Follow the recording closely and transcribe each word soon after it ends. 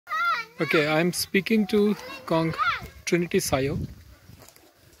Okay, I'm speaking to Kong Trinity Sayo.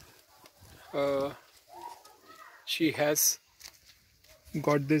 She has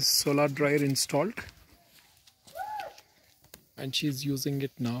got this solar dryer installed and she's using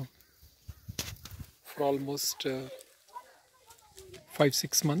it now for almost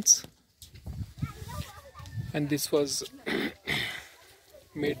 5-6 months, and this was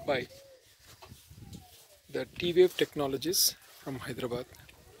made by the Teewave technologies from Hyderabad.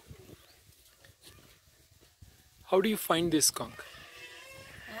 How do you find this, Kong?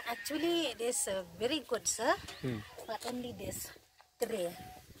 Actually, it is very good, sir. But only this tray.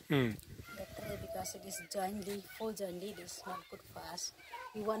 The tray, because it is jointly, full jointly, it is not good for us.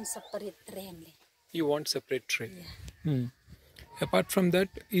 We want separate tray only. You want separate tray? Yeah. Apart from that,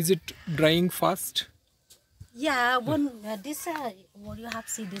 is it drying fast? Yeah, this what you have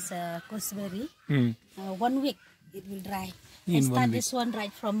see this gooseberry. 1 week it will dry. I start this one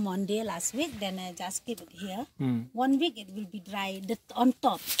right from Monday last week. Then I just keep it here. 1 week it will be dry on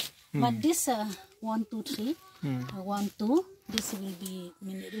top. But this 1, 2, 3, 1, 2. This will be.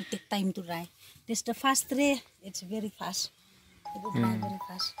 It will take time to dry. This the fast tray. It's very fast. It will dry very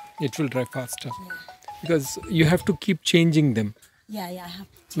fast. It will dry faster. Yeah. Because you have to keep changing them. Yeah, I have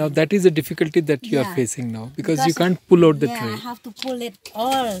to. Now that is a difficulty that you are facing now, because you can't pull out the tray. I have to pull it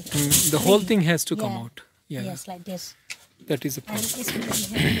all. The whole thing has to come out. Yeah. Yes, like this. That is a And problem. it will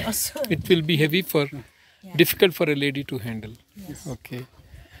be heavy also. It will be heavy difficult for a lady to handle. Yes. Okay.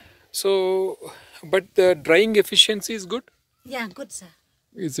 So, but the drying efficiency is good? Yeah, good, sir.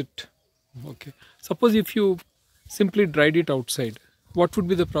 Is it? Okay. Suppose if you simply dried it outside, what would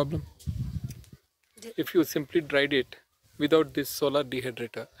be the problem? If you simply dried it without this solar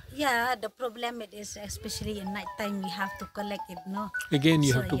dehydrator? Yeah, the problem it is, especially in night time, we have to collect it, no? Again,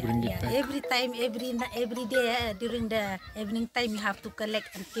 you have to bring it back. Every time, every day during the evening time, you have to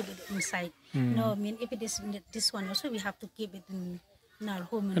collect and keep it inside. No, I mean, if it is this one also, we have to keep it in our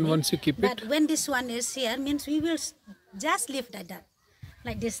home. And once you keep it? But when this one is here, means we will just leave that.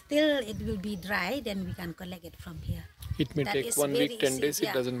 Like this, till it will be dry, then we can collect it from here. It may That take is 1 week, 10 easy. days, it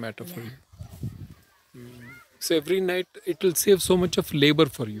Yeah. doesn't matter for Yeah. you. So every night it will save so much of labor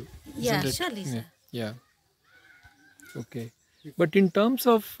for you. Yeah, isn't it? surely, sir. Yeah. Okay. But in terms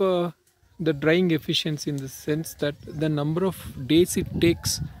of the drying efficiency, in the sense that the number of days it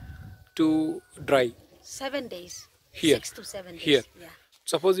takes to dry 7 days. Here. 6 to 7 days. Here. Yeah.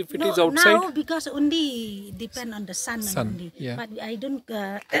 Suppose if it is outside. Now, because only depend on the sun only. Yeah. But I don't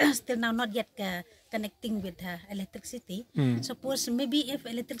still now not yet connecting with electricity. Suppose maybe if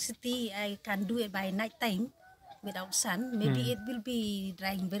electricity I can do it by night time without sun, maybe it will be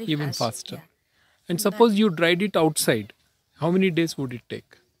drying very Even fast. faster. And suppose you dried it outside, how many days would it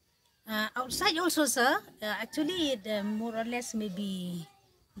take? Outside also, sir. Actually, it more or less may be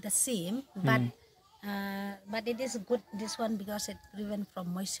the same, but it is good, this one, because it prevents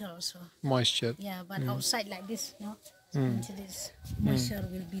from moisture also. Moisture. Yeah, but outside like this, no, this moisture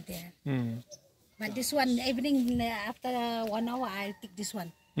will be there. But this one, evening after 1 hour, I'll take this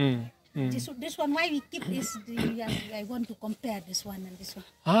one. This one, why we keep this? I want to compare this one and this one.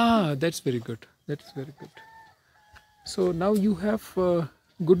 Ah, that's very good. That's very good. So now you have a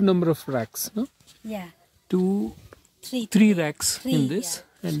good number of racks, no? Yeah. 3 racks in this,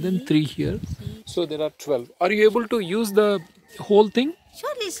 and then 3 here. So there are 12. Are you able to use the whole thing?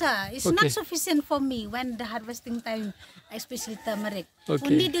 Surely, sir. It's not sufficient for me when the harvesting time, especially turmeric. Okay.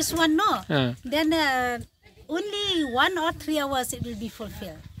 Only this one, no. Then only 1 or 3 hours it will be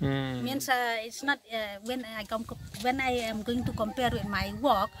fulfilled. Means it's not when I am going to compare with my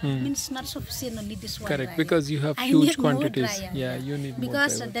work. Means not sufficient only this one. Correct, dryer. because you have I huge need more quantities. dryer. Yeah, you need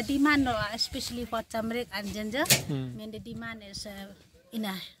because more. the demand, especially for turmeric and ginger, the demand is in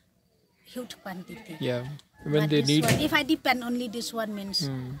a huge quantity. Yeah, when But they this need. one, if I depend only this one, means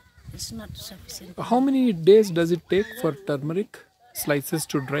it's not sufficient. How many days does it take for turmeric slices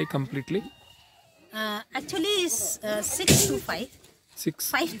to dry completely? Actually, it's 6 to 5.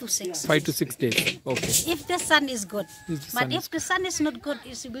 5 to 6. 5 to 6 days. Okay. If the sun is good. But sun if the sun is not good,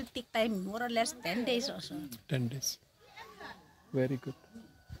 it will take time, more or less 10 days or so. 10 days. Very good.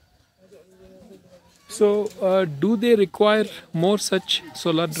 So, do they require more such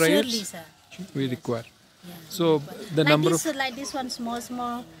solar dryers? Surely, sir. We require. Yeah. So, the like number this, of. like this one,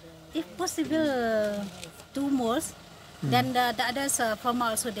 small. If possible, 2 more. Then the others farmer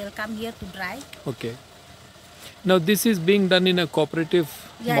also, they'll come here to dry. Okay. Now, this is being done in a cooperative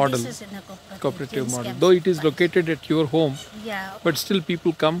model. This is in a Cooperative model. Though it is located at your home, but still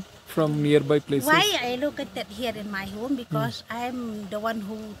people come from nearby places. Why I located here in my home? Because I am the one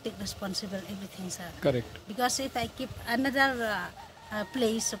who take responsible everything, sir. Correct. Because if I keep another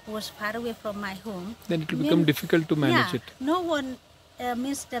place, suppose far away from my home, then it will become difficult to manage it. No one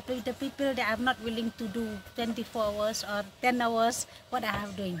means the people that are not willing to do 24 hours or 10 hours what I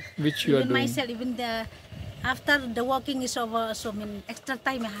have doing. Which you are even doing. myself, even the after the working is over, so mean extra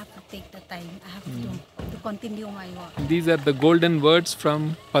time I have to take the time. I have to do to continue my work. These are the golden words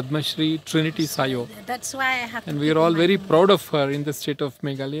from Padma Shri Trinity Sayo. That's why I have. And to we are all very proud of her in the state of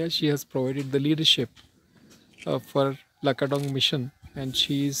Meghalaya. She has provided the leadership for Lakadong mission, and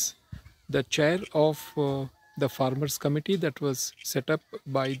she is the chair of the farmers committee that was set up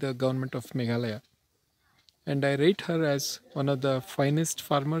by the government of Meghalaya. And I rate her as one of the finest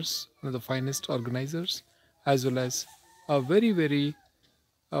farmers, one of the finest organizers, as well as a very, very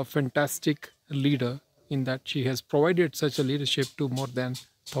fantastic leader, in that she has provided such a leadership to more than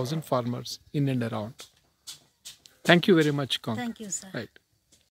 1,000 farmers in and around. Thank you very much, Kong. Thank you, sir. Right.